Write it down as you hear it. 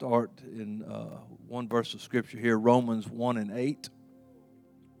start in one verse of Scripture here, Romans 1 and 8.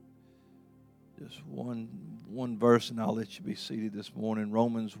 Just one verse, and I'll let you be seated this morning.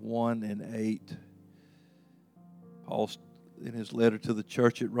 Romans 1 and 8. Paul, in his letter to the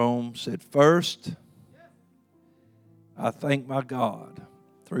church at Rome, said, "First, I thank my God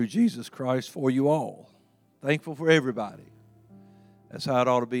through Jesus Christ for you all." Thankful for everybody. That's how it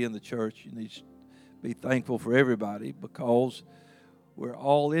ought to be in the church. You need to be thankful for everybody because we're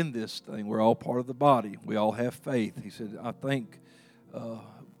all in this thing. We're all part of the body. We all have faith. He said, "I thank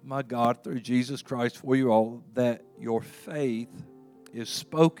my God through Jesus Christ for you all that your faith is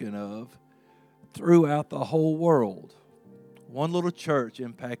spoken of throughout the whole world." One little church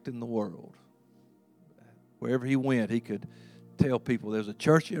impacting the world. Wherever he went, he could tell people there's a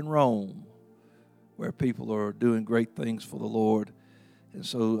church in Rome where people are doing great things for the Lord. And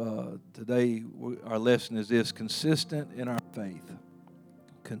so today our lesson is this: consistent in our faith.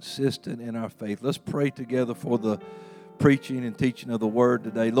 Consistent in our faith. Let's pray together for the preaching and teaching of the Word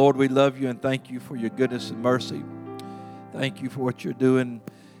today. Lord, we love you and thank you for your goodness and mercy. Thank you for what you're doing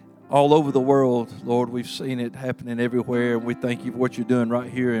all over the world. Lord, we've seen it happening everywhere, and we thank you for what you're doing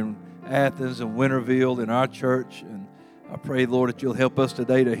right here in Athens and Winterville in our church. And I pray, Lord, that you'll help us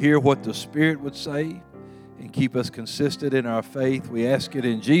today to hear what the Spirit would say and keep us consistent in our faith. We ask it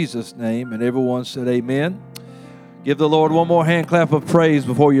in Jesus' name, and everyone said amen. Give the Lord one more hand clap of praise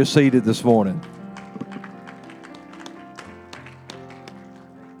before you're seated this morning.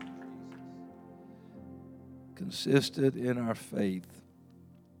 Consistent in our faith.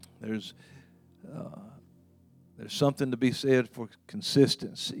 There's something to be said for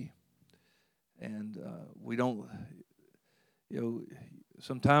consistency. And we don't,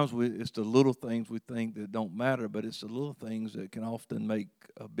 sometimes it's the little things we think that don't matter, but it's the little things that can often make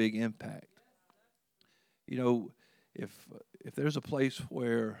a big impact. If there's a place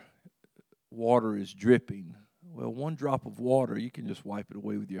where water is dripping, well, one drop of water, you can just wipe it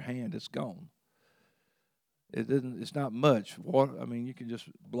away with your hand. It's gone. It's not much water. I mean, you can just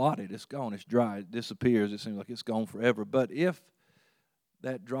blot it. It's gone. It's dry. It disappears. It seems like it's gone forever. But if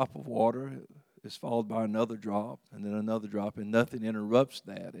that drop of water is followed by another drop and then another drop, and nothing interrupts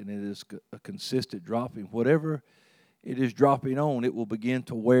that, and it is a consistent dropping, whatever it is dropping on, it will begin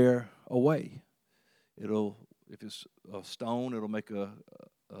to wear away. If it's a stone, it'll make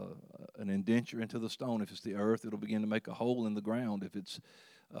an indenture into the stone. If it's the earth, it'll begin to make a hole in the ground. If it's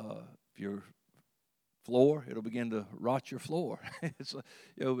if your floor, it'll begin to rot your floor.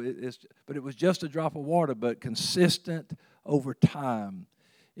 But it was just a drop of water, but consistent over time,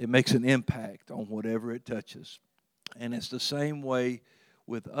 it makes an impact on whatever it touches. And it's the same way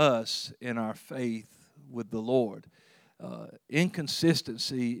with us in our faith with the Lord.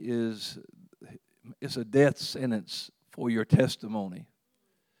 Inconsistency is a death sentence for your testimony.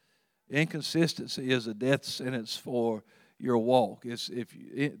 Inconsistency is a death sentence for your walk.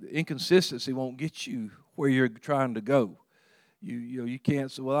 Inconsistency won't get you where you're trying to go. You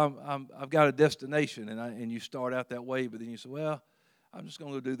can't say, "Well, I've got a destination," and you start out that way, but then you say, "Well, I'm just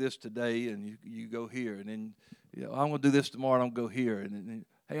going to do this today," and you go here, and then I'm going to do this tomorrow, and I'm going to go here, and then,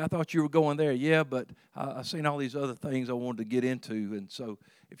 "Hey, I thought you were going there." "Yeah, but I've seen all these other things I wanted to get into." And so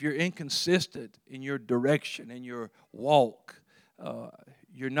if you're inconsistent in your direction, in your walk,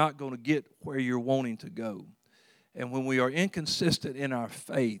 you're not going to get where you're wanting to go. And when we are inconsistent in our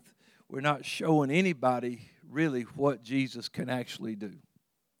faith, we're not showing anybody really what Jesus can actually do.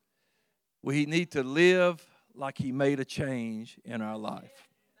 We need to live like he made a change in our life.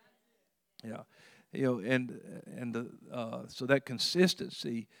 Yeah. So that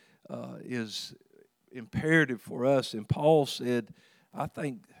consistency is imperative for us. And Paul said, I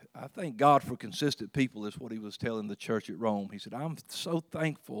thank God for consistent people, is what he was telling the church at Rome. He said, "I'm so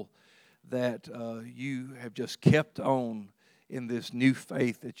thankful that you have just kept on in this new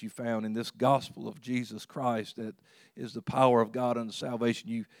faith that you found in this gospel of Jesus Christ that is the power of God unto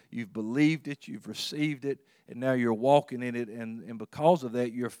salvation. You've believed it, you've received it, and now you're walking in it. And because of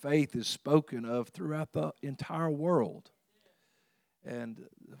that, your faith is spoken of throughout the entire world." And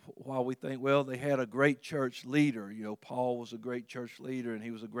while we think, well, they had a great church leader, Paul was a great church leader, and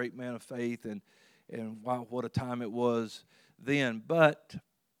he was a great man of faith, and wow, what a time it was then. But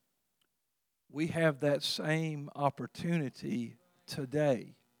we have that same opportunity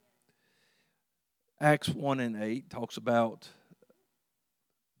today. Acts 1 and 8 talks about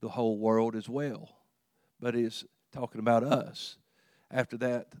the whole world as well, but it's talking about us. After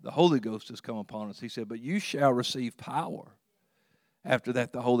that, the Holy Ghost has come upon us. He said, "But you shall receive power. After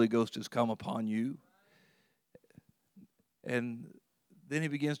that, the Holy Ghost has come upon you." And then he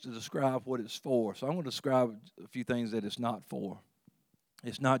begins to describe what it's for. So I'm going to describe a few things that it's not for.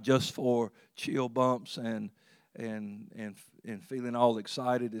 It's not just for chill bumps and and feeling all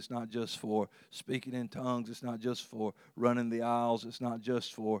excited. It's not just for speaking in tongues. It's not just for running the aisles. It's not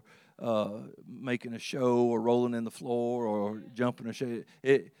just for making a show or rolling in the floor or jumping a shade.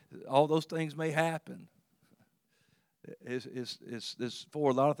 All those things may happen. It's for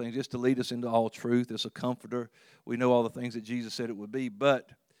a lot of things. It's to lead us into all truth. It's a comforter. We know all the things that Jesus said it would be,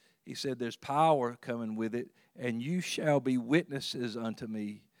 but he said there's power coming with it, and you shall be witnesses unto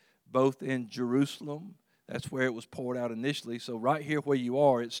me, both in Jerusalem. That's where it was poured out initially. So right here where you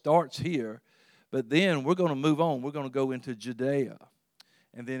are, it starts here, but then we're going to move on. We're going to go into Judea,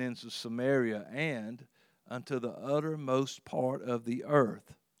 and then into Samaria, and unto the uttermost part of the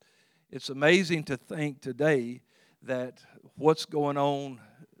earth. It's amazing to think today that what's going on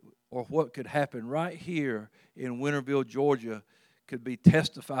or what could happen right here in Winterville, Georgia, could be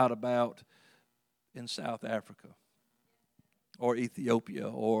testified about in South Africa or Ethiopia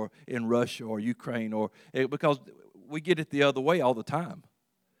or in Russia or Ukraine, because we get it the other way all the time.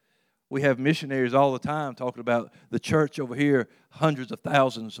 We have missionaries all the time talking about the church over here. Hundreds of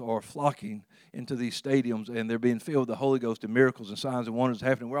thousands are flocking into these stadiums, and they're being filled with the Holy Ghost, and miracles and signs and wonders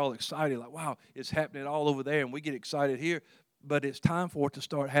happening. We're all excited, like, wow, it's happening all over there, and we get excited here. But it's time for it to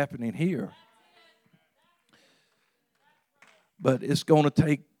start happening here. But it's going to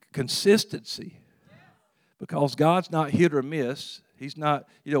take consistency, because God's not hit or miss. He's not,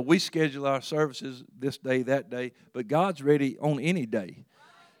 we schedule our services this day, that day, but God's ready on any day.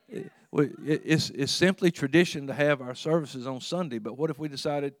 It's simply tradition to have our services on Sunday, but what if we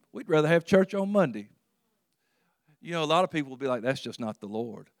decided we'd rather have church on Monday? A lot of people will be like, that's just not the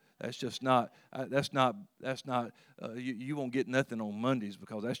Lord. That's just not, you won't get nothing on Mondays,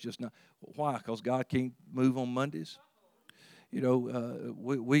 because that's just not. Why? Because God can't move on Mondays? We're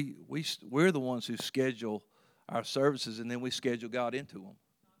the ones who schedule our services, and then we schedule God into them.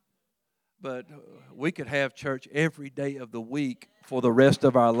 But we could have church every day of the week for the rest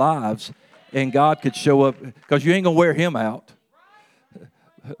of our lives, and God could show up, because you ain't going to wear him out.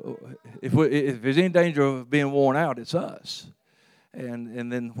 If there's any danger of being worn out, it's us.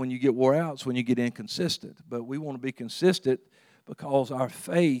 And then when you get wore out, it's when you get inconsistent. But we want to be consistent because our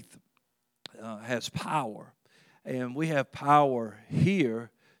faith has power. And we have power here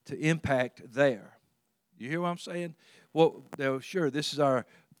to impact there. You hear what I'm saying? Well, sure, this is our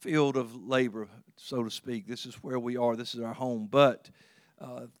field of labor, so to speak. This is where we are. This is our home. But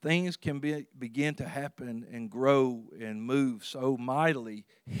things can begin to happen and grow and move so mightily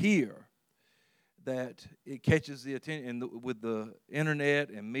here that it catches the attention. And with the internet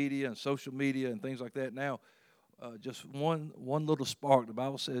and media and social media and things like that now, just one little spark. The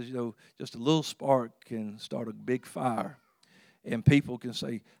Bible says, just a little spark can start a big fire. And people can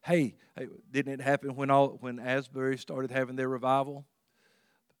say, hey, didn't it happen when Asbury started having their revival?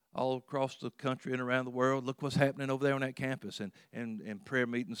 All across the country and around the world, look what's happening over there on that campus. And prayer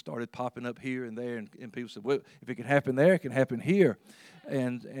meetings started popping up here and there. And people said, well, if it can happen there, it can happen here.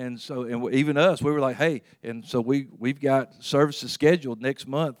 And so even us, we were like, hey. And so we've got services scheduled next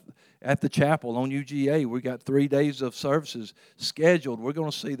month at the chapel on UGA. We got 3 days of services scheduled. We're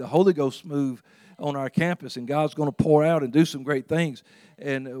going to see the Holy Ghost move on our campus, and God's going to pour out and do some great things.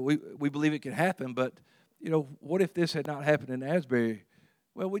 And we believe it can happen. But, what if this had not happened in Asbury?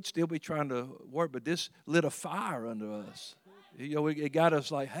 Well, we'd still be trying to work, but this lit a fire under us. It got us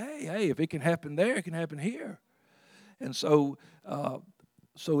like, hey, if it can happen there, it can happen here. And so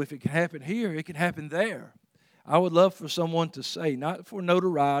if it can happen here, it can happen there. I would love for someone to say, not for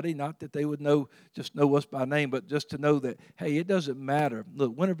notoriety, not that they would just know us by name, but just to know that, hey, it doesn't matter.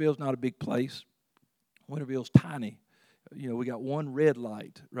 Look, Winterville's not a big place. Winterville's tiny. We got one red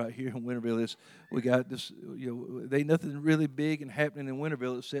light right here in Winterville. We got this, there ain't nothing really big and happening in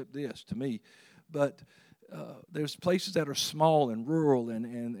Winterville except this, to me. But there's places that are small and rural,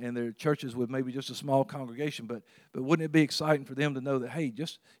 and there are churches with maybe just a small congregation. But wouldn't it be exciting for them to know that, hey,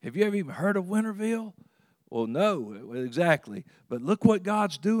 have you ever even heard of Winterville? Well, no, exactly. But look what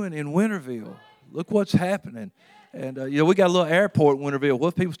God's doing in Winterville. Look what's happening. And, we got a little airport in Winterville. What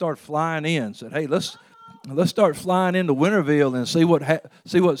if people start flying in? Said, hey, let's start flying into Winterville and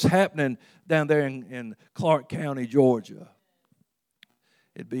see what's happening down there in Clark County, Georgia.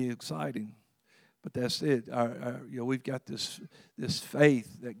 It'd be exciting. But that's it. We've got this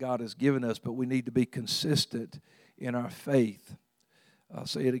faith that God has given us, but we need to be consistent in our faith. I'll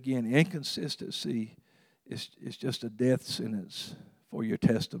say it again. Inconsistency is just a death sentence for your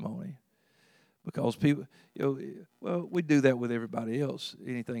testimony. Because people, we do that with everybody else.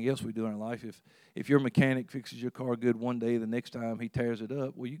 Anything else we do in our life. If your mechanic fixes your car good one day, the next time he tears it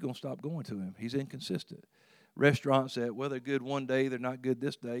up, well, you're going to stop going to him. He's inconsistent. restaurants that, well, they're good one day, they're not good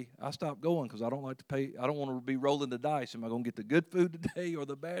this day. I stopped going because I don't like to pay. I don't want to be rolling the dice. Am I going to get the good food today or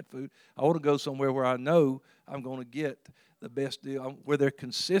the bad food? I want to go somewhere where I know I'm going to get the best deal, where they're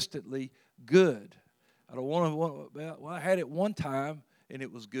consistently good. I don't want to, well, I had it one time and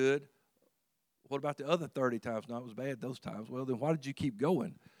it was good. What about the other 30 times? No, it was bad those times. Well, then why did you keep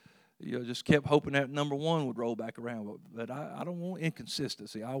going? Just kept hoping that number one would roll back around. But I don't want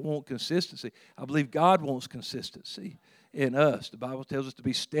inconsistency. I want consistency. I believe God wants consistency in us. The Bible tells us to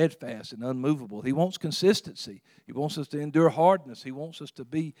be steadfast and unmovable. He wants consistency. He wants us to endure hardness. He wants us to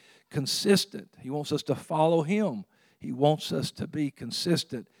be consistent. He wants us to follow Him. He wants us to be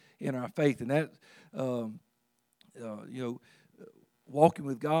consistent in our faith. And that, walking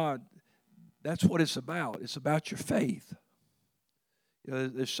with God, that's what it's about. It's about your faith.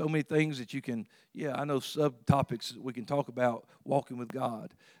 There's so many things that you can, I know subtopics that we can talk about walking with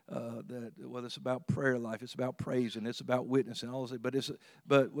God. Whether it's about prayer life, it's about praise, and it's about witness and all of that.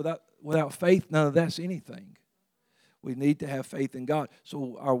 But without faith, none of that's anything. We need to have faith in God.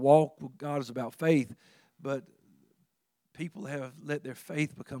 So our walk with God is about faith, but people have let their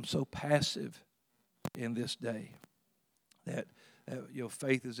faith become so passive in this day that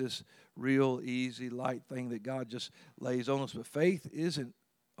faith is this real easy, light thing that God just lays on us. But faith isn't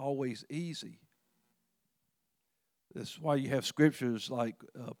always easy. That's why you have scriptures like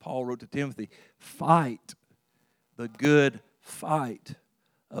Paul wrote to Timothy, fight the good fight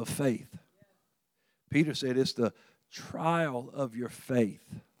of faith. Peter said it's the trial of your faith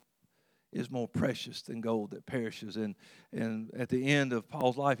is more precious than gold that perishes. And at the end of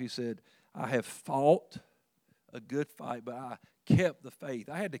Paul's life, he said, I have fought a good fight, but I kept the faith.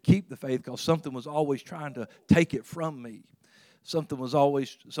 I had to keep the faith because something was always trying to take it from me. Someone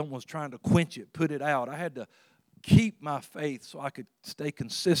was trying to quench it, put it out. I had to keep my faith so I could stay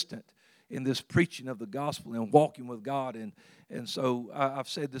consistent in this preaching of the gospel and walking with God. And so I've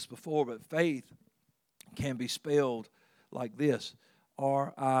said this before, but faith can be spelled like this,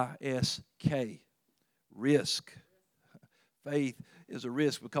 R-I-S-K, risk. Faith is a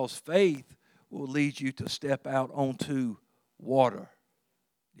risk because faith will lead you to step out onto water.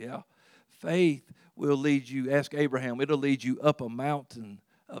 Yeah. Faith will lead you, ask Abraham, it'll lead you up a mountain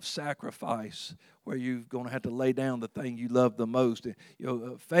of sacrifice where you're going to have to lay down the thing you love the most.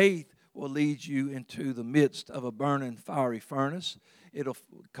 Faith will lead you into the midst of a burning fiery furnace. It'll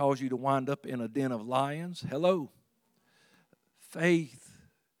cause you to wind up in a den of lions. Hello. Faith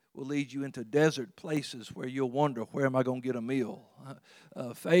will lead you into desert places where you'll wonder, where am I going to get a meal?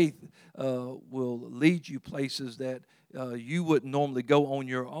 Faith will lead you places that you wouldn't normally go on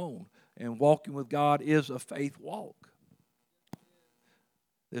your own. And walking with God is a faith walk.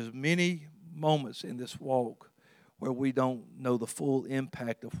 There's many moments in this walk where we don't know the full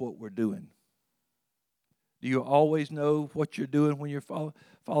impact of what we're doing. Do you always know what you're doing when you're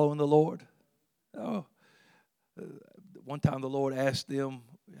following the Lord? Oh. One time the Lord asked them,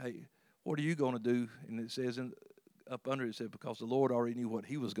 hey, what are you going to do? And it says up under it said, because the Lord already knew what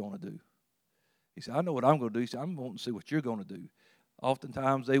He was going to do. He said, I know what I'm going to do. He said, I'm wanting to see what you're going to do.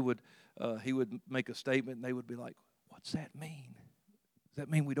 Oftentimes he would make a statement and they would be like, what's that mean? Does that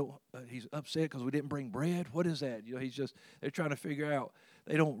mean he's upset because we didn't bring bread? What is that? They're trying to figure out.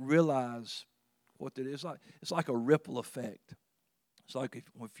 They don't realize what it is. It's like a ripple effect. It's like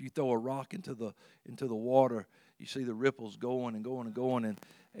if you throw a rock into the water, you see the ripples going and going and going,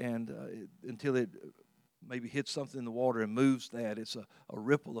 and until it maybe hits something in the water and moves that. It's a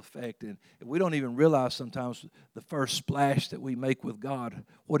ripple effect, and we don't even realize sometimes the first splash that we make with God,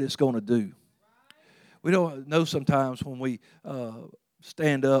 what it's going to do. We don't know sometimes when we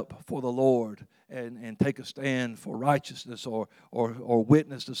stand up for the Lord and take a stand for righteousness or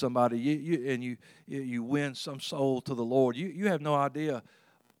witness to somebody, you win some soul to the Lord. You have no idea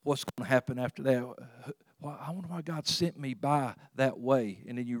what's going to happen after that. Well, I wonder why God sent me by that way.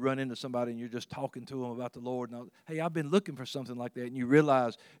 And then you run into somebody and you're just talking to them about the Lord. And hey, I've been looking for something like that. And you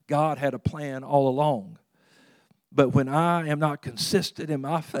realize God had a plan all along. But when I am not consistent in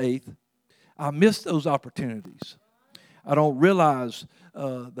my faith, I miss those opportunities. I don't realize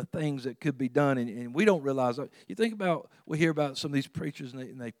the things that could be done, and we don't realize. You think about, we hear about some of these preachers,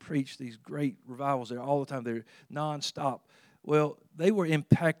 and they preach these great revivals there all the time. They're nonstop. Well, they were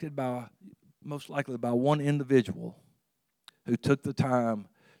impacted most likely by one individual who took the time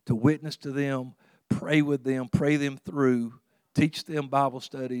to witness to them, pray with them, pray them through, teach them Bible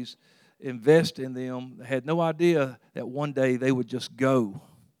studies, invest in them. They had no idea that one day they would just go.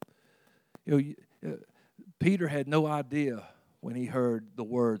 Peter had no idea when he heard the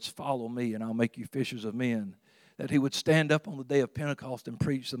words, follow me and I'll make you fishers of men. that he would stand up on the day of Pentecost and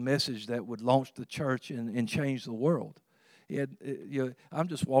preach the message that would launch the church and change the world. He had, I'm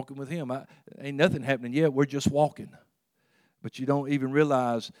just walking with him. Ain't nothing happening yet. We're just walking. But you don't even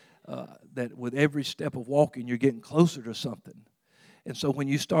realize that with every step of walking, you're getting closer to something. And so when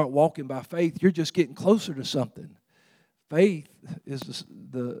you start walking by faith, you're just getting closer to something. Faith is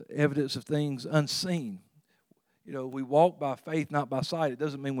the evidence of things unseen. We walk by faith, not by sight. It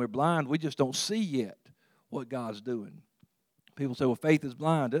doesn't mean we're blind. We just don't see yet what God's doing. People say, well, faith is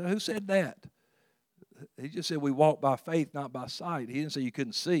blind. Who said that? He just said we walk by faith, not by sight. He didn't say you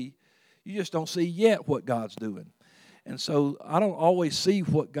couldn't see. You just don't see yet what God's doing. And so I don't always see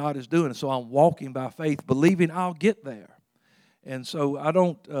what God is doing. So I'm walking by faith, believing I'll get there. And so I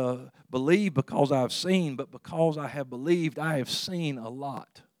don't believe because I've seen, but because I have believed, I have seen a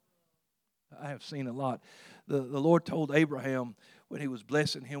lot. I have seen a lot. The Lord told Abraham when he was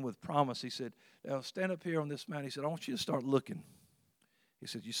blessing him with promise, he said, now stand up here on this mountain. He said, I want you to start looking. He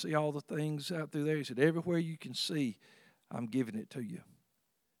said, you see all the things out through there? He said, everywhere you can see, I'm giving it to you.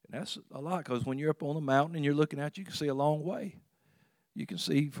 And that's a lot, because when you're up on the mountain and you're looking out, you can see a long way. You can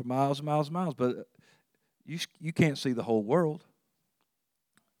see for miles and miles and miles, but you can't see the whole world.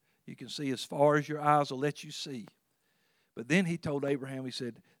 You can see as far as your eyes will let you see. But then he told Abraham, he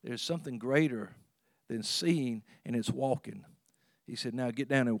said, there's something greater than seeing, and it's walking. He said, now get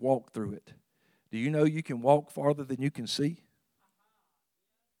down and walk through it. Do you know you can walk farther than you can see?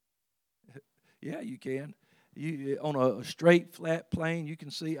 Yeah, you can. You on a straight, flat plane, you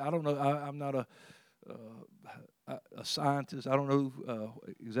can see. I don't know. I'm not a scientist. I don't know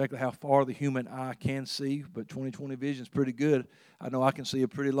exactly how far the human eye can see, but 20/20 vision is pretty good. I know I can see a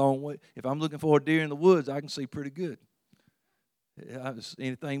pretty long way. If I'm looking for a deer in the woods, I can see pretty good.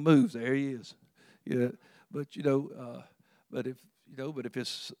 Anything moves, there he is. Yeah, but but if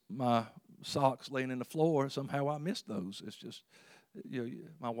it's my socks laying in the floor, somehow I miss those. It's just,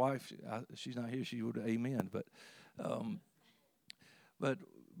 my wife, she's not here. She would amen.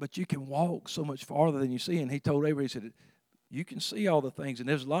 But you can walk so much farther than you see. And he told Abraham, he said, you can see all the things, and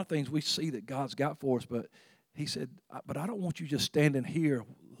there's a lot of things we see that God's got for us. But he said, but I don't want you just standing here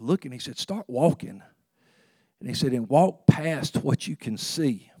looking. He said, start walking. And he said, and walk past what you can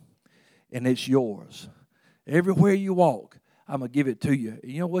see, and it's yours. Everywhere you walk, I'm going to give it to you.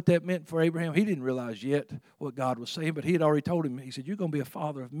 You know what that meant for Abraham? He didn't realize yet what God was saying, but he had already told him. He said, you're going to be a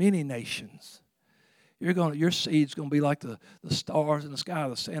father of many nations. Your seed's going to be like the stars in the sky,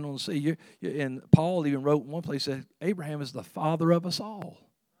 the sand on the sea. And Paul even wrote in one place, said, Abraham is the father of us all.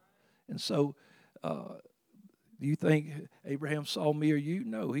 And so, do you think Abraham saw me or you?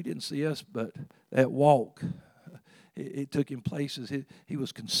 No, he didn't see us, but that walk, it took him places. He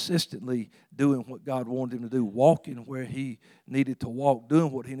was consistently doing what God wanted him to do, walking where he needed to walk,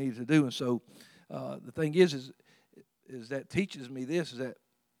 doing what he needed to do. And so the thing is that teaches me this, is that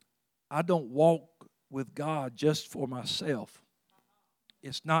I don't walk with God just for myself.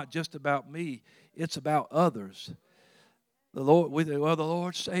 It's not just about me. It's about others. The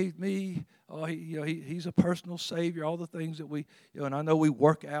Lord saved me. Oh, He's a personal Savior. All the things that we, and I know we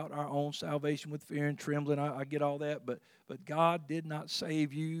work out our own salvation with fear and trembling. I get all that, but God did not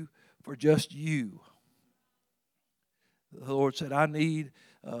save you for just you. The Lord said, I need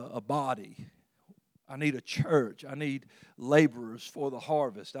a body. I need a church. I need laborers for the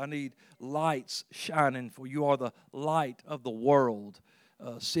harvest. I need lights shining, for you are the light of the world.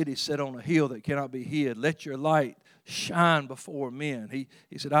 City set on a hill that cannot be hid. Let your light shine before men.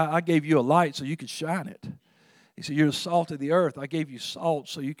 He said, I gave you a light so you could shine it. He said, you're the salt of the earth. I gave you salt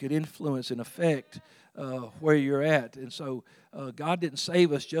so you could influence and affect where you're at. And so God didn't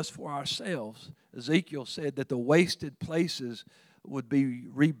save us just for ourselves. Ezekiel said that the wasted places would be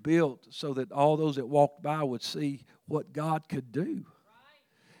rebuilt so that all those that walked by would see what God could do.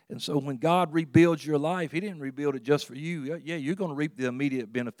 And so when God rebuilds your life, He didn't rebuild it just for you. Yeah, you're going to reap the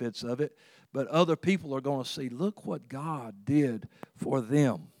immediate benefits of it, but other people are going to see, look what God did for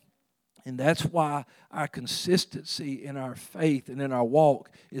them. And that's why our consistency in our faith and in our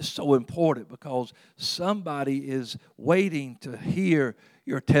walk is so important, because somebody is waiting to hear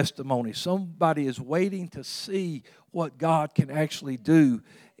your testimony. Somebody is waiting to see what God can actually do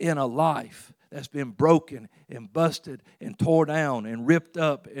in a life that's been broken and busted and tore down and ripped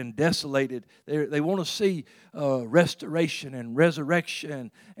up and desolated. They want to see restoration and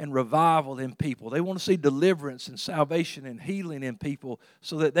resurrection and revival in people. They want to see deliverance and salvation and healing in people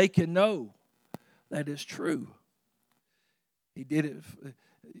so that they can know that it's true. He did it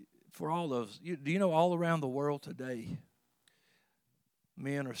for all of us. Do you know all around the world today,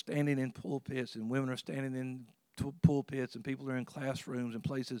 men are standing in pulpits and women are standing in pulpits and people are in classrooms and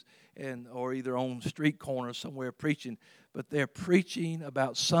places or either on street corners somewhere preaching, but they're preaching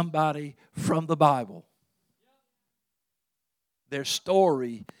about somebody from the Bible. Their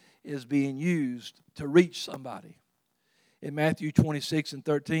story is being used to reach somebody. In Matthew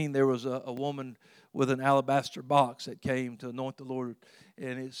 26:13, there was a woman with an alabaster box that came to anoint the Lord.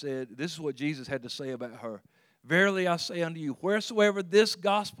 And it said, this is what Jesus had to say about her. Verily I say unto you, wheresoever this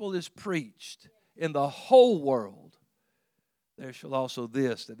gospel is preached in the whole world, there shall also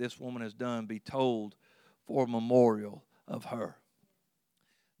that this woman has done be told for a memorial of her.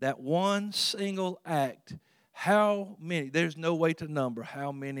 That one single act, how many, there's no way to number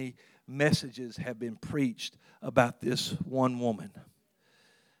how many messages have been preached about this one woman.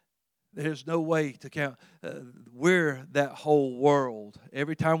 There's no way to count. We're that whole world.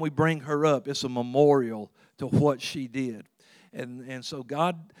 Every time we bring her up, it's a memorial to what she did. And so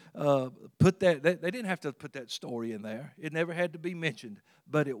God put that, they didn't have to put that story in there. It never had to be mentioned,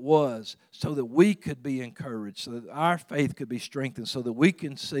 but it was so that we could be encouraged, so that our faith could be strengthened, so that we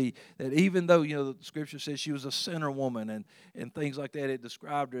can see that even though, the Scripture says she was a sinner woman and things like that, it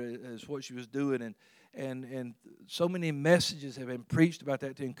described her as what she was doing. And so many messages have been preached about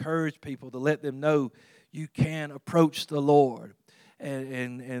that to encourage people, to let them know you can approach the Lord.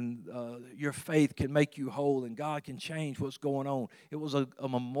 And your faith can make you whole, and God can change what's going on. It was a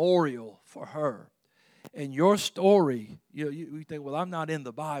memorial for her. And your story, you think, well, I'm not in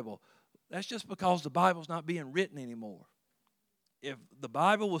the Bible. That's just because the Bible's not being written anymore. If the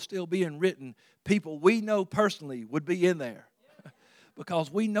Bible was still being written, people we know personally would be in there.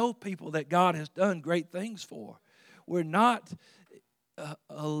 Because we know people that God has done great things for. We're not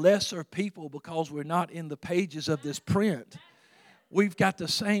a lesser people because we're not in the pages of this print. We've got the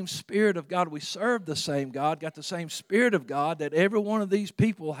same Spirit of God. We serve the same God, got the same Spirit of God that every one of these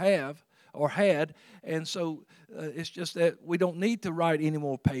people have or had. And so it's just that we don't need to write any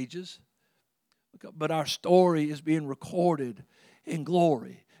more pages. But our story is being recorded in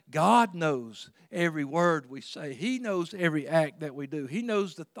glory. God knows every word we say. He knows every act that we do. He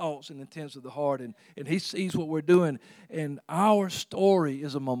knows the thoughts and intents of the heart, and He sees what we're doing. And our story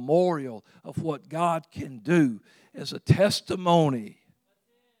is a memorial of what God can do as a testimony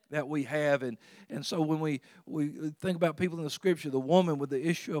that we have. And so when we think about people in the Scripture, the woman with the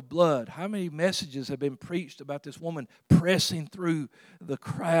issue of blood, how many messages have been preached about this woman pressing through the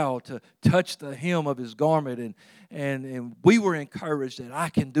crowd to touch the hem of His garment, and we were encouraged that I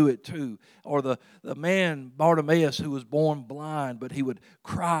can do it too. Or the man Bartimaeus, who was born blind, but he would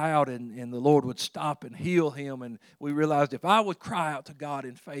cry out and the Lord would stop and heal him, and we realized if I would cry out to God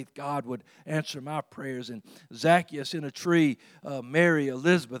in faith, God would answer my prayers. And Zacchaeus in a tree, Mary,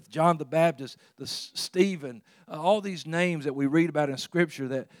 Elizabeth, John the Baptist, Stephen, all these names that we read about in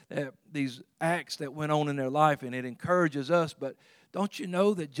Scripture, that these acts that went on in their life, and it encourages us. But don't you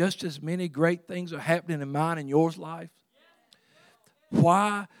know that just as many great things are happening in mine and yours life?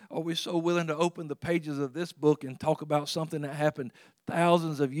 Why are we so willing to open the pages of this book and talk about something that happened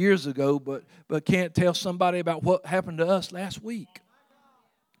thousands of years ago, but can't tell somebody about what happened to us last week?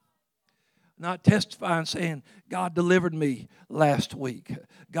 Not testifying, saying, God delivered me last week.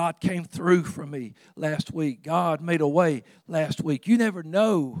 God came through for me last week. God made a way last week. You never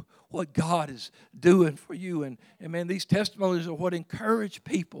know what God is doing for you. And man, these testimonies are what encourage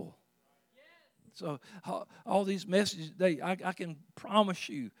people. So all these messages, I can promise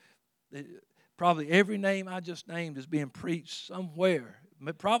you that probably every name I just named is being preached somewhere,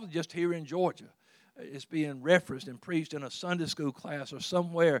 probably just here in Georgia. It's being referenced and preached in a Sunday school class or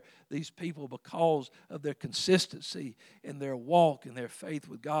somewhere. These people, because of their consistency in their walk and their faith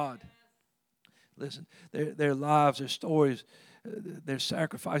with God. Listen, their lives, their stories, their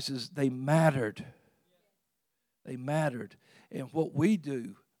sacrifices, they mattered. They mattered. And what we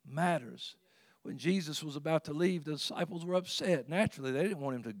do matters. When Jesus was about to leave, the disciples were upset. Naturally, they didn't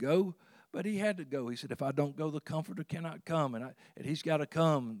want Him to go. But He had to go. He said, if I don't go, the Comforter cannot come. And He's got to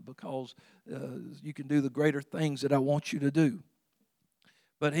come because you can do the greater things that I want you to do.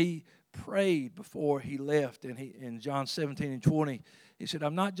 But He prayed before He left. And in John 17:20, He said,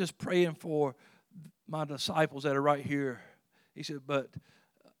 I'm not just praying for my disciples that are right here. He said, but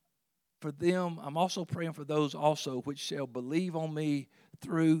for them, I'm also praying for those also which shall believe on me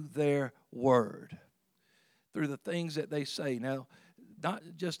through their word, through the things that they say. Now, not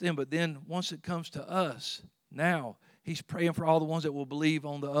just them, but then once it comes to us, now He's praying for all the ones that will believe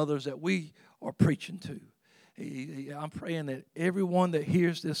on the others that we are preaching to. I'm praying that everyone that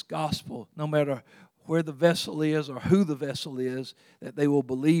hears this gospel, no matter where the vessel is or who the vessel is, that they will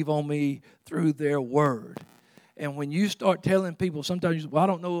believe on me through their word. And when you start telling people, sometimes you say, well, I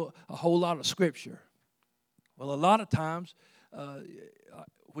don't know a whole lot of Scripture. Well, a lot of times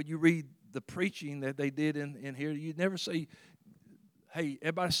when you read the preaching that they did in here, you'd never say, hey,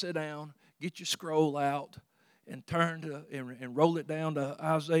 everybody sit down, get your scroll out, and turn to and roll it down to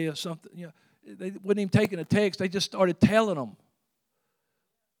Isaiah something. You know, they wasn't even taking a text. They just started telling them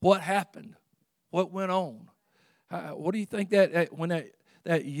what happened, what went on. What do you think that when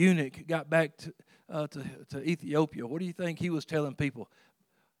that eunuch got back to Ethiopia, what do you think he was telling people?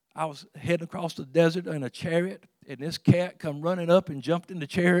 I was heading across the desert in a chariot, and this cat come running up and jumped in the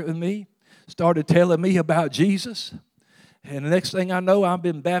chariot with me, started telling me about Jesus. And the next thing I know, I've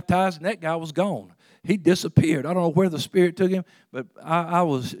been baptized, and that guy was gone. He disappeared. I don't know where the Spirit took him, but I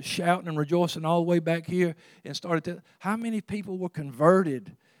was shouting and rejoicing all the way back here and started to. How many people were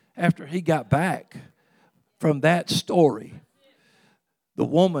converted after he got back from that story? The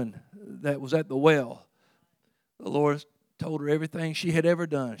woman that was at the well, the Lord told her everything she had ever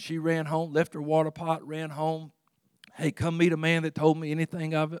done. She ran home, left her water pot, ran home. Hey, come meet a man that told me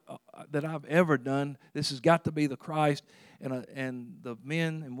anything that I've ever done. This has got to be the Christ. And the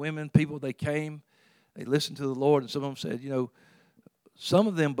men and women, people, they came. They listened to the Lord, and some of them said, you know, some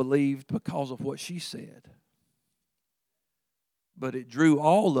of them believed because of what she said. But it drew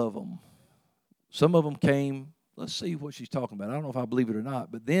all of them. Some of them came, let's see what she's talking about. I don't know if I believe it or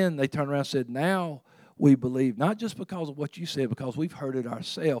not. But then they turned around and said, now we believe, not just because of what you said, because we've heard it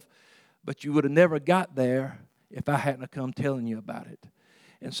ourselves, but you would have never got there if I hadn't have come telling you about it.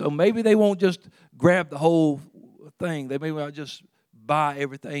 And so maybe they won't just grab the whole thing. They may not just buy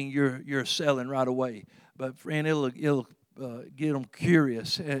everything you're selling right away. But friend, it'll get them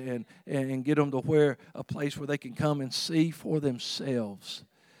curious and get them to where a place where they can come and see for themselves.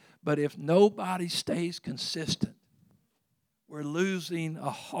 But if nobody stays consistent, we're losing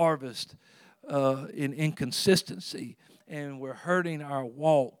a harvest in inconsistency, and we're hurting our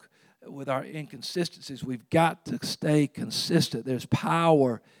walk with our inconsistencies. We've got to stay consistent. There's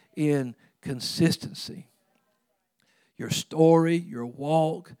power in consistency. Your story, your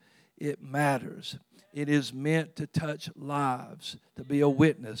walk, it matters. It is meant to touch lives, to be a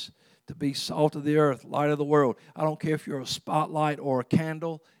witness, to be salt of the earth, light of the world. I don't care if you're a spotlight or a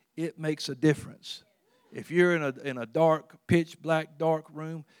candle, it makes a difference. If you're in a dark, pitch black, dark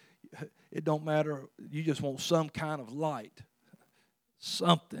room, it don't matter. You just want some kind of light,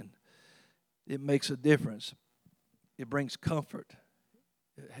 something. It makes a difference. It brings comfort.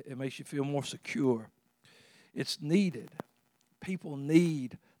 It makes you feel more secure. It's needed. People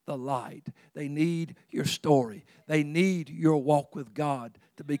need the light. They need your story. They need your walk with God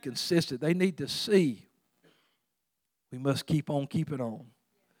to be consistent. They need to see. We must keep on keeping on.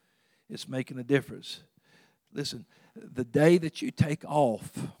 It's making a difference. Listen, the day that you take off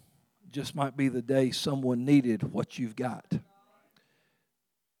just might be the day someone needed what you've got.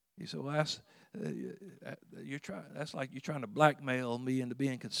 You say, well, that's like you're trying to blackmail me into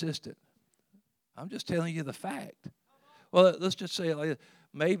being consistent. I'm just telling you the fact. Well, let's just say it like this.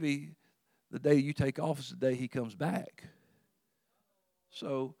 Maybe the day you take off is the day he comes back.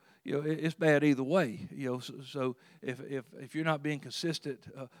 So, you know, it's bad either way. You know, so if you're not being consistent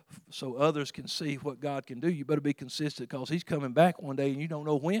so others can see what God can do, you better be consistent because he's coming back one day and you don't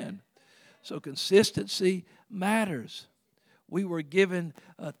know when. So consistency matters. We were given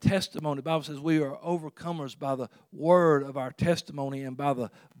a testimony. The Bible says we are overcomers by the word of our testimony and by the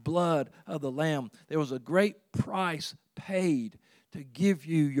blood of the Lamb. There was a great price paid to give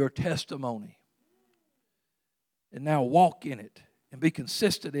you your testimony. And now walk in it and be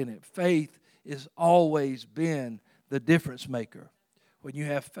consistent in it. Faith has always been the difference maker. When you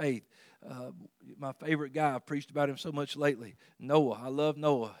have faith, my favorite guy, I've preached about him so much lately, Noah. I love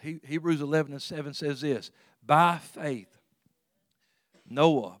Noah. Hebrews 11:7 says this, by faith,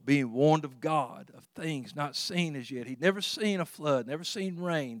 Noah, being warned of God of things not seen as yet. He'd never seen a flood, never seen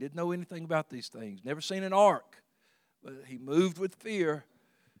rain, didn't know anything about these things, never seen an ark. But he moved with fear,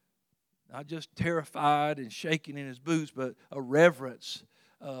 not just terrified and shaking in his boots, but a reverence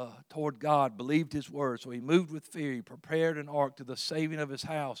toward God, believed his word. So he moved with fear. He prepared an ark to the saving of his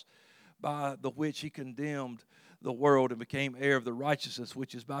house, by the which he condemned the world and became heir of the righteousness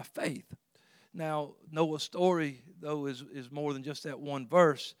which is by faith. Now, Noah's story, though, is more than just that one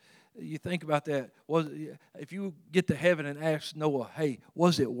verse. You think about that. If you get to heaven and ask Noah, hey,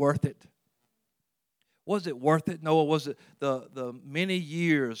 was it worth it? Was it worth it, Noah? Was it the many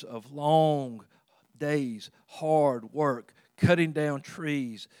years of long days, hard work, cutting down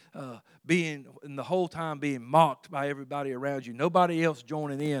trees, and the whole time being mocked by everybody around you, nobody else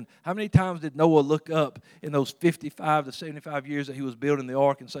joining in? How many times did Noah look up in those 55 to 75 years that he was building the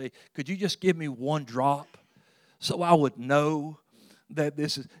ark and say, could you just give me one drop so I would know that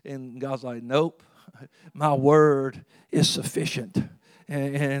this is, and God's like, nope, My word is sufficient.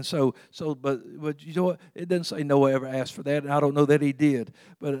 But you know what? It doesn't say Noah ever asked for that, and I don't know that he did.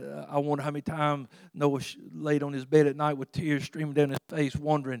 But I wonder how many times Noah laid on his bed at night with tears streaming down his face,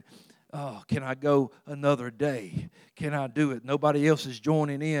 wondering, oh, can I go another day? Can I do it? Nobody else is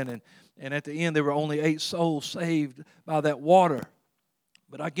joining in. And at the end, there were only 8 souls saved by that water.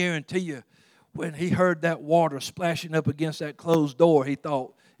 But I guarantee you, when he heard that water splashing up against that closed door, he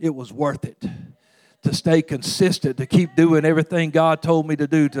thought it was worth it to stay consistent, to keep doing everything God told me to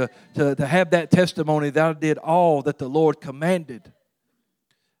do, to have that testimony that I did all that the Lord commanded.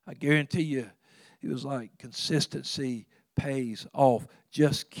 I guarantee you, it was like consistency pays off.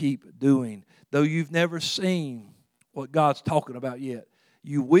 Just keep doing. Though you've never seen what God's talking about yet,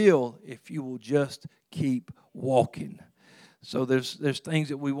 you will if you will just keep walking. So there's things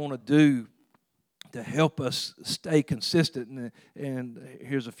that we want to do to help us stay consistent. And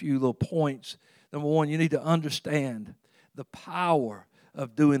here's a few little points. Number one, you need to understand the power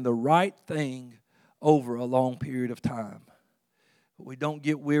of doing the right thing over a long period of time. We don't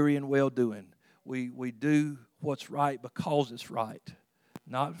get weary in well-doing. We do what's right because it's right.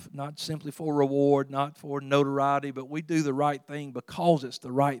 Not simply for reward, not for notoriety, but we do the right thing because it's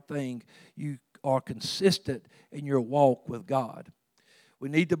the right thing. You are consistent in your walk with God. We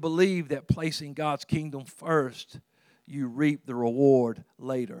need to believe that placing God's kingdom first, you reap the reward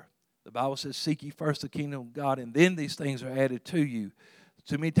later. The Bible says, seek ye first the kingdom of God, and then these things are added to you.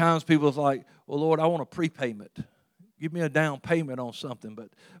 Too many times people are like, well, Lord, I want a prepayment. Give me a down payment on something.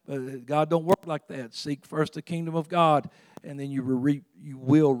 But God don't work like that. Seek first the kingdom of God, and then you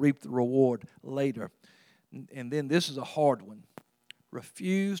will reap the reward later. And then this is a hard one.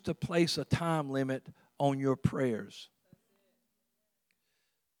 Refuse to place a time limit on your prayers.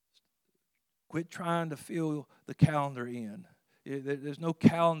 Quit trying to fill the calendar in. There's no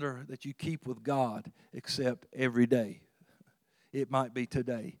calendar that you keep with God except every day. It might be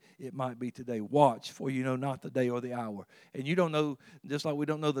today. It might be today. Watch, for you know not the day or the hour. And you don't know, just like we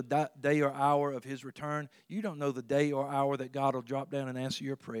don't know the day or hour of His return, you don't know the day or hour that God will drop down and answer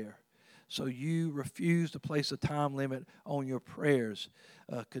your prayer. So you refuse to place a time limit on your prayers.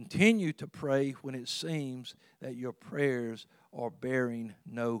 Continue to pray when it seems that your prayers are bearing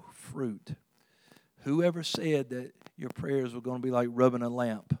no fruit. Whoever said that your prayers were going to be like rubbing a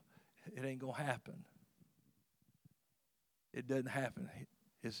lamp, it ain't going to happen. It doesn't happen.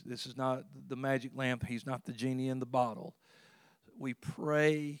 This is not the magic lamp. He's not the genie in the bottle. We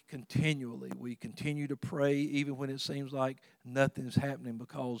pray continually. We continue to pray even when it seems like nothing's happening,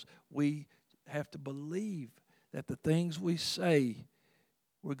 because we have to believe that the things we say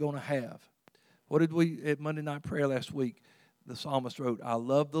we're going to have. What did we, at Monday night prayer last week, the psalmist wrote, I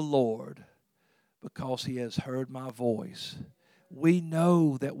love the Lord because He has heard my voice. We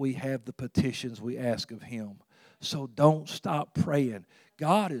know that we have the petitions we ask of Him. So don't stop praying.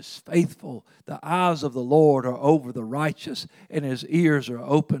 God is faithful. The eyes of the Lord are over the righteous, and His ears are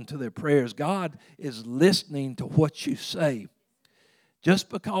open to their prayers. God is listening to what you say. Just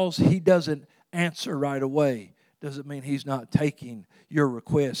because He doesn't answer right away doesn't mean He's not taking your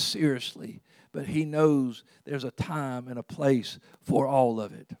request seriously. But He knows there's a time and a place for all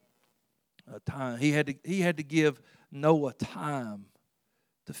of it. A time. He had to give Noah time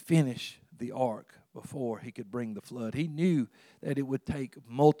to finish the ark before he could bring the flood. He knew that it would take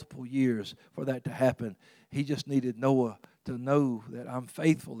multiple years for that to happen. He just needed Noah to know that I'm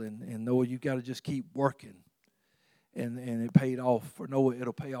faithful, and Noah, you've got to just keep working. And it paid off for Noah.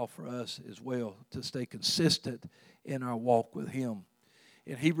 It'll pay off for us as well to stay consistent in our walk with Him.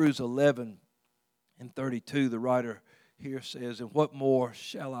 In Hebrews 11:32, the writer here says, and what more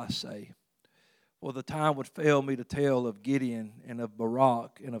shall I say? For the time would fail me to tell of Gideon and of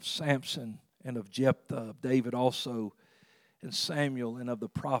Barak and of Samson and of Jephthah, of David also, and Samuel, and of the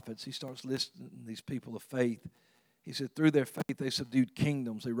prophets. He starts listing these people of faith. He said, through their faith they subdued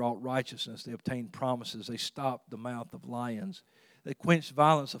kingdoms, they wrought righteousness, they obtained promises, they stopped the mouth of lions. They quenched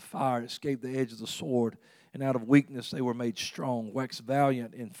violence of fire, escaped the edge of the sword, and out of weakness they were made strong, waxed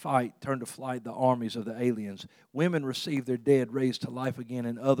valiant in fight, turned to flight the armies of the aliens. Women received their dead raised to life again,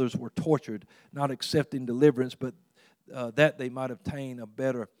 and others were tortured, not accepting deliverance, but that they might obtain a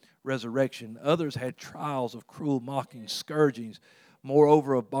better resurrection. Others had trials of cruel mockings, scourgings,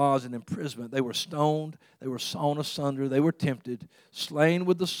 moreover of bonds and imprisonment. They were stoned, they were sawn asunder, they were tempted, slain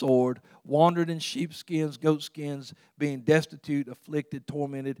with the sword, wandered in sheepskins, goatskins, being destitute, afflicted,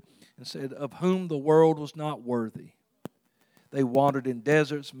 tormented, and said, of whom the world was not worthy. They wandered in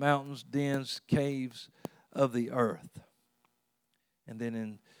deserts, mountains, dens, caves of the earth. And then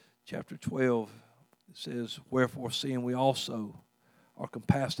in chapter 12, it says, wherefore seeing we also are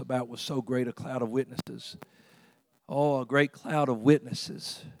compassed about with so great a cloud of witnesses. Oh, a great cloud of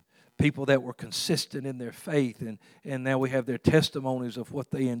witnesses. People that were consistent in their faith, and now we have their testimonies of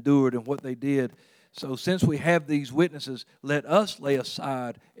what they endured and what they did. So since we have these witnesses, let us lay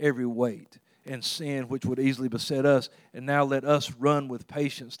aside every weight and sin which would easily beset us, and now let us run with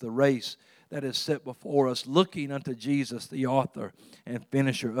patience the race that is set before us, looking unto Jesus, the author and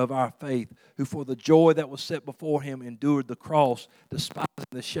finisher of our faith, who for the joy that was set before him endured the cross, despising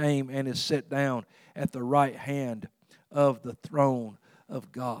the shame, and is set down at the right hand of the throne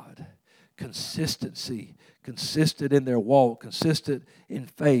of God. Consistency, consistent in their walk, consistent in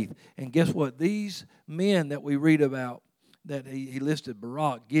faith. And guess what? These men that we read about, that he listed,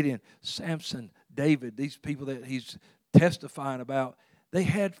 Barak, Gideon, Samson, David, these people that he's testifying about, they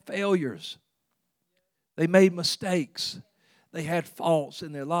had failures. They made mistakes. They had faults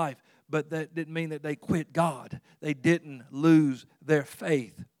in their life, but that didn't mean that they quit God. They didn't lose their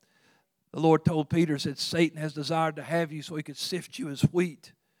faith. The Lord told Peter, said, Satan has desired to have you so he could sift you as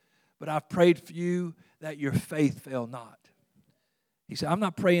wheat. But I've prayed for you that your faith fail not. He said, I'm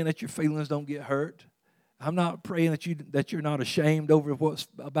not praying that your feelings don't get hurt. I'm not praying that you're not ashamed over what's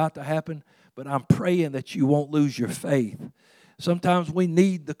about to happen, but I'm praying that you won't lose your faith. Sometimes we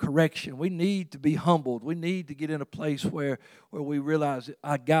need the correction. We need to be humbled. We need to get in a place where we realize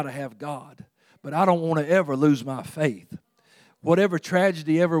I got to have God. But I don't want to ever lose my faith. Whatever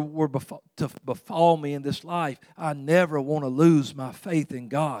tragedy ever were to befall me in this life, I never want to lose my faith in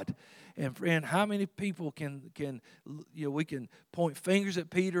God. And friend, how many people can we can point fingers at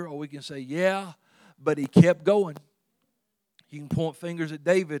Peter, or we can say, yeah, but he kept going. You can point fingers at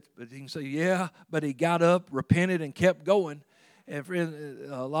David, but you can say, yeah, but he got up, repented, and kept going. And friend,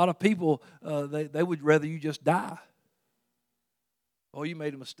 a lot of people, they would rather you just die. Oh, you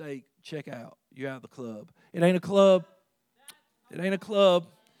made a mistake. Check out. You're out of the club. It ain't a club. It ain't a club.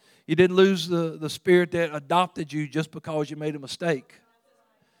 You didn't lose the spirit that adopted you just because you made a mistake.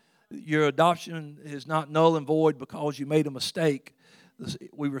 Your adoption is not null and void because you made a mistake.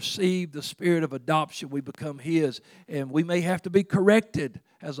 We receive the spirit of adoption. We become His. And we may have to be corrected.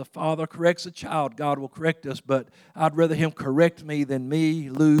 As a father corrects a child, God will correct us. But I'd rather Him correct me than me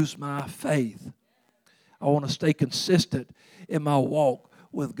lose my faith. I want to stay consistent in my walk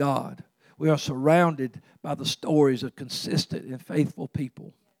with God. We are surrounded by the stories of consistent and faithful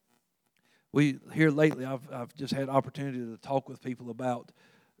people. Here lately, I've just had opportunity to talk with people about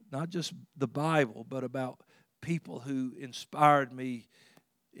not just the Bible, but about people who inspired me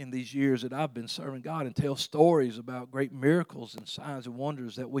in these years that I've been serving God, and tell stories about great miracles and signs and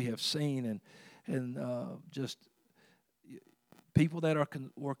wonders that we have seen, and just people that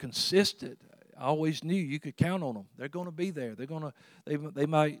were consistent. I always knew you could count on them. They're going to be there. They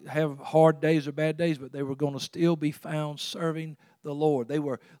might have hard days or bad days, but they were going to still be found serving the Lord. They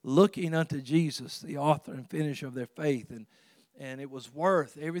were looking unto Jesus, the author and finisher of their faith, and it was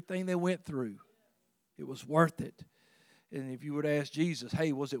worth everything they went through. It was worth it. And if you were to ask Jesus,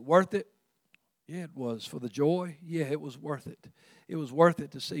 hey, was it worth it? Yeah, it was. For the joy? Yeah, it was worth it. It was worth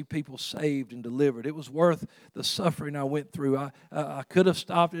it to see people saved and delivered. It was worth the suffering I went through. I could have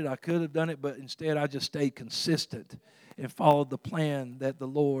stopped it. I could have done it, but instead I just stayed consistent and followed the plan that the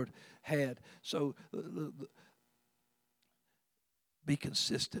Lord had. So be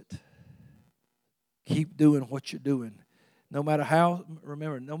consistent. Keep doing what you're doing. No matter how,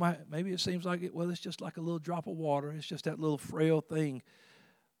 remember, maybe it seems like it's just like a little drop of water. It's just that little frail thing.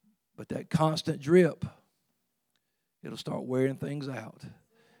 But that constant drip, it'll start wearing things out.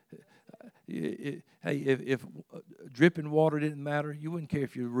 Hey, if dripping water didn't matter, you wouldn't care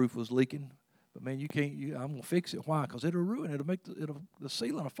if your roof was leaking. But man, I'm gonna fix it. Why? Because it'll ruin it. It'll make the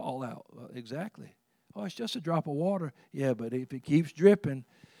ceiling will fall out. Exactly. Oh, it's just a drop of water. Yeah, but if it keeps dripping,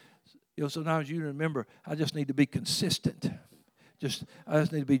 sometimes you remember, I just need to be consistent. I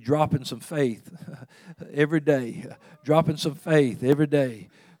just need to be dropping some faith every day. Dropping some faith every day.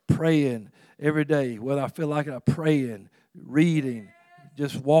 Praying every day. Whether I feel like it, I'm praying, reading,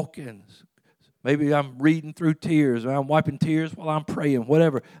 just walking. Maybe I'm reading through tears, or I'm wiping tears while I'm praying,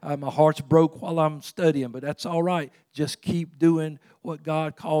 whatever. My heart's broke while I'm studying, but that's all right. Just keep doing what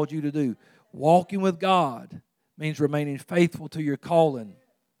God called you to do. Walking with God means remaining faithful to your calling.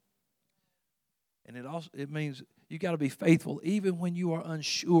 And it means you got to be faithful even when you are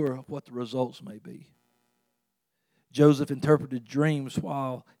unsure of what the results may be. Joseph interpreted dreams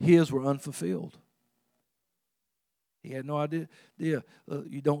while his were unfulfilled. He had no idea.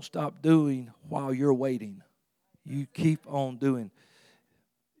 You don't stop doing while you're waiting. You keep on doing.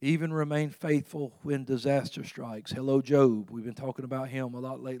 Even remain faithful when disaster strikes. Hello, Job. We've been talking about him a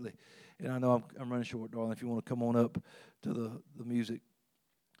lot lately. And I know I'm running short, darling. If you want to come on up to the music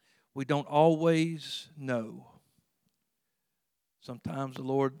We don't always know. Sometimes the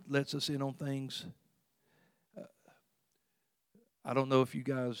Lord lets us in on things. I don't know if you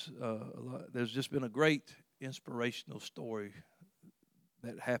guys, there's just been a great inspirational story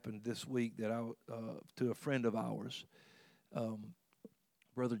that happened this week that to a friend of ours,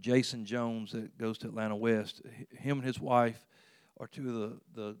 Brother Jason Jones that goes to Atlanta West. Him and his wife are two of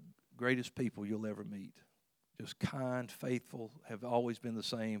the greatest people you'll ever meet. Just kind, faithful, have always been the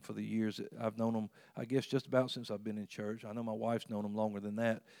same for the years that I've known them, I guess just about since I've been in church. I know my wife's known them longer than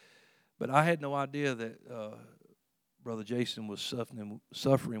that. But I had no idea that Brother Jason was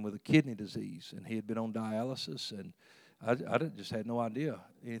suffering with a kidney disease, and he had been on dialysis, and I just had no idea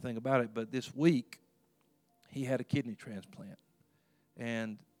anything about it. But this week, he had a kidney transplant,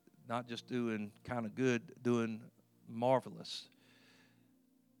 and not just doing kind of good, doing marvelous.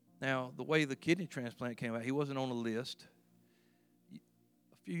 Now, the way the kidney transplant came out, he wasn't on a list.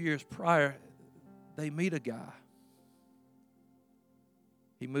 A few years prior, they meet a guy.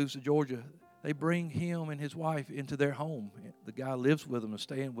 He moves to Georgia. They bring him and his wife into their home. The guy lives with them and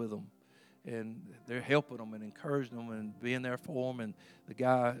staying with them. And they're helping them and encouraging them and being there for them. And the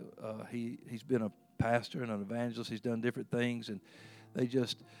guy, he's been a pastor and an evangelist. He's done different things. And they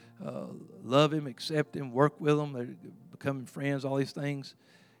just love him, accept him, work with him. They're becoming friends, all these things.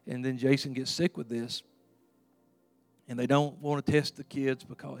 And then Jason gets sick with this. And they don't want to test the kids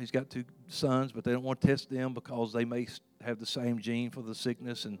because he's got two sons, but they don't want to test them because they may have the same gene for the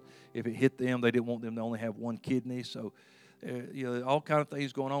sickness. And if it hit them, they didn't want them to only have one kidney. So, all kind of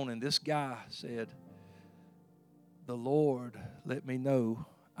things going on. And this guy said, the Lord let me know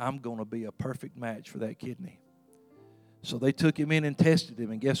I'm going to be a perfect match for that kidney. So they took him in and tested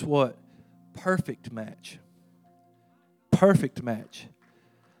him. And guess what? Perfect match. Perfect match.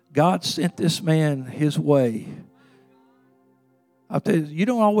 God sent this man his way. I'll tell you, you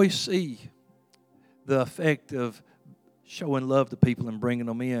don't always see the effect of showing love to people and bringing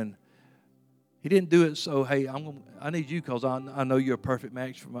them in. He didn't do it so, hey, I need you because I know you're a perfect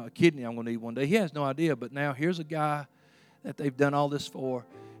match for my kidney I'm going to need one day. He has no idea, but now here's a guy that they've done all this for.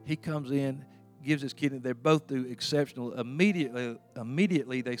 He comes in, gives his kidney. They both do exceptional.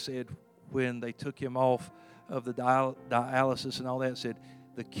 Immediately they said when they took him off of the dialysis and all that, said,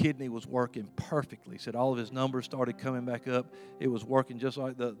 the kidney was working perfectly. He said all of his numbers started coming back up. It was working just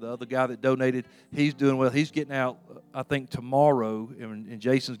like the other guy that donated. He's doing well. He's getting out, I think, tomorrow, and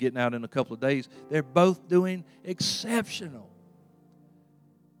Jason's getting out in a couple of days. They're both doing exceptional.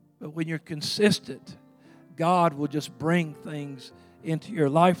 But when you're consistent, God will just bring things into your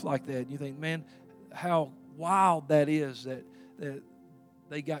life like that. And you think, man, how wild that is that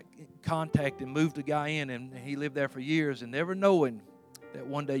they got contact and moved a guy in, and he lived there for years and never knowing that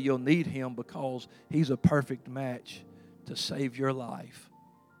one day you'll need him because he's a perfect match to save your life.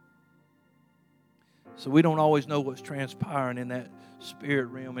 So we don't always know what's transpiring in that spirit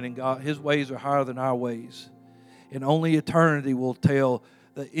realm, and in God, his ways are higher than our ways. And only eternity will tell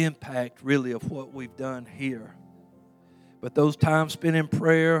the impact really of what we've done here. But those times spent in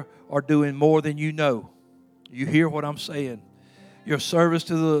prayer are doing more than you know. You hear what I'm saying? Your service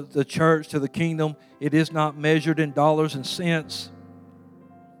to the church, to the kingdom, it is not measured in dollars and cents.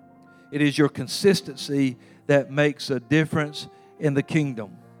 It is your consistency that makes a difference in the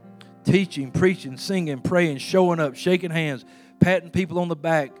kingdom. Teaching, preaching, singing, praying, showing up, shaking hands, patting people on the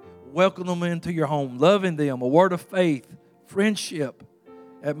back, welcoming them into your home, loving them, a word of faith, friendship.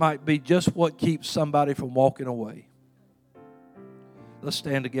 That might be just what keeps somebody from walking away. Let's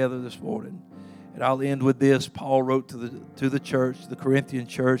stand together this morning. And I'll end with this. Paul wrote to the church, the Corinthian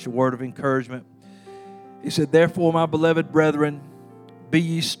church, a word of encouragement. He said, therefore, my beloved brethren, be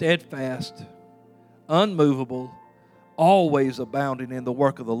ye steadfast, unmovable, always abounding in the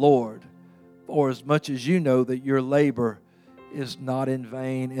work of the Lord, for as much as you know that your labor is not in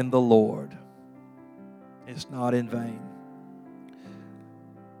vain in the Lord. It's not in vain.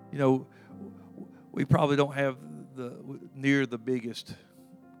 You know, we probably don't have near the biggest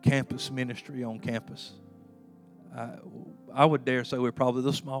campus ministry on campus. I would dare say we're probably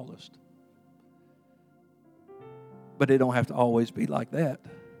the smallest. But it don't have to always be like that.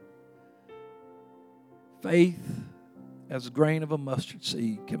 Faith, as a grain of a mustard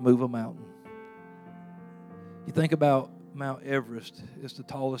seed, can move a mountain. You think about Mount Everest. It's the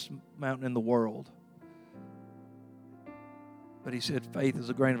tallest mountain in the world. But he said faith as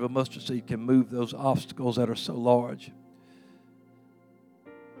a grain of a mustard seed can move those obstacles that are so large.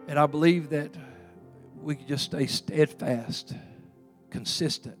 And I believe that we can just stay steadfast,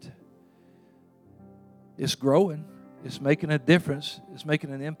 consistent. It's growing. It's making a difference. It's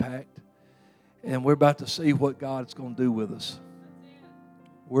making an impact. And we're about to see what God's going to do with us.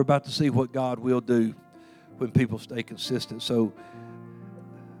 We're about to see what God will do when people stay consistent. So,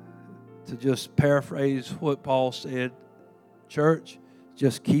 to just paraphrase what Paul said, church,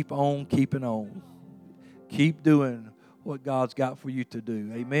 just keep on keeping on. Keep doing what God's got for you to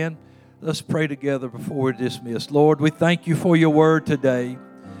do. Amen. Let's pray together before we're dismissed. Lord, we thank you for your word today.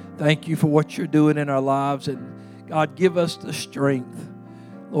 Thank you for what you're doing in our lives. And God, give us the strength,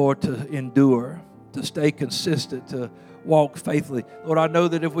 Lord, to endure, to stay consistent, to walk faithfully. Lord, I know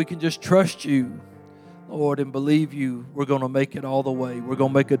that if we can just trust you, Lord, and believe you, we're going to make it all the way. We're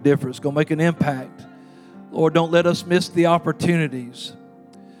going to make a difference, going to make an impact. Lord, don't let us miss the opportunities,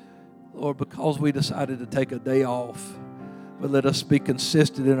 Lord, because we decided to take a day off. But let us be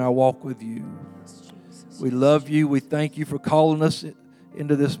consistent in our walk with you. We love you. We thank you for calling us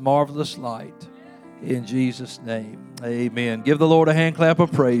into this marvelous light. In Jesus' name, amen. Give the Lord a hand clap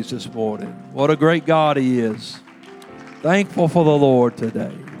of praise this morning. What a great God he is. Thankful for the Lord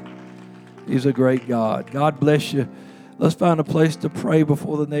today. He's a great God. God bless you. Let's find a place to pray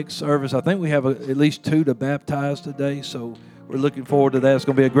before the next service. I think we have at least 2 to baptize today, so we're looking forward to that. It's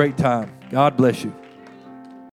going to be a great time. God bless you.